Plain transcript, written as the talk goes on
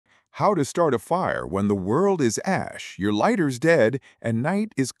How to start a fire when the world is ash, your lighter's dead, and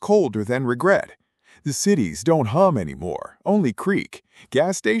night is colder than regret. The cities don't hum anymore, only creak.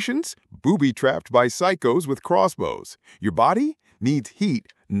 Gas stations? Booby-trapped by psychos with crossbows. Your body needs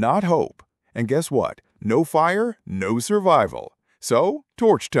heat, not hope. And guess what? No fire, no survival. So,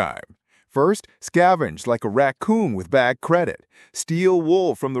 torch time. First, scavenge like a raccoon with bad credit. Steal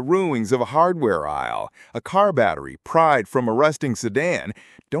wool from the ruins of a hardware aisle, a car battery pried from a rusting sedan.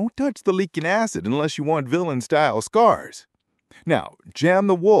 Don't touch the leaking acid unless you want villain-style scars. Now, jam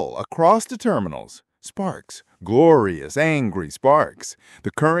the wool across the terminals. Sparks, glorious, angry sparks.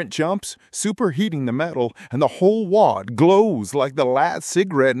 The current jumps, superheating the metal, and the whole wad glows like the last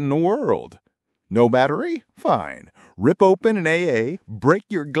cigarette in the world. No battery? Fine. Rip open an AA, break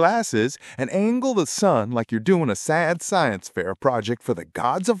your glasses, and angle the sun like you're doing a sad science fair project for the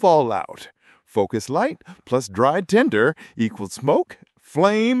gods of Fallout. Focus light plus dried tinder equals smoke,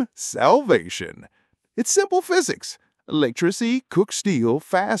 flame, salvation. It's simple physics. Electricity cooks steel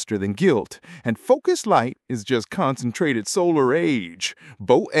faster than guilt, and focus light is just concentrated solar rage.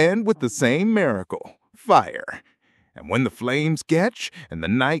 Both end with the same miracle, fire. And when the flames catch and the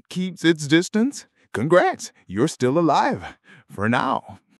night keeps its distance, congrats, you're still alive. For now.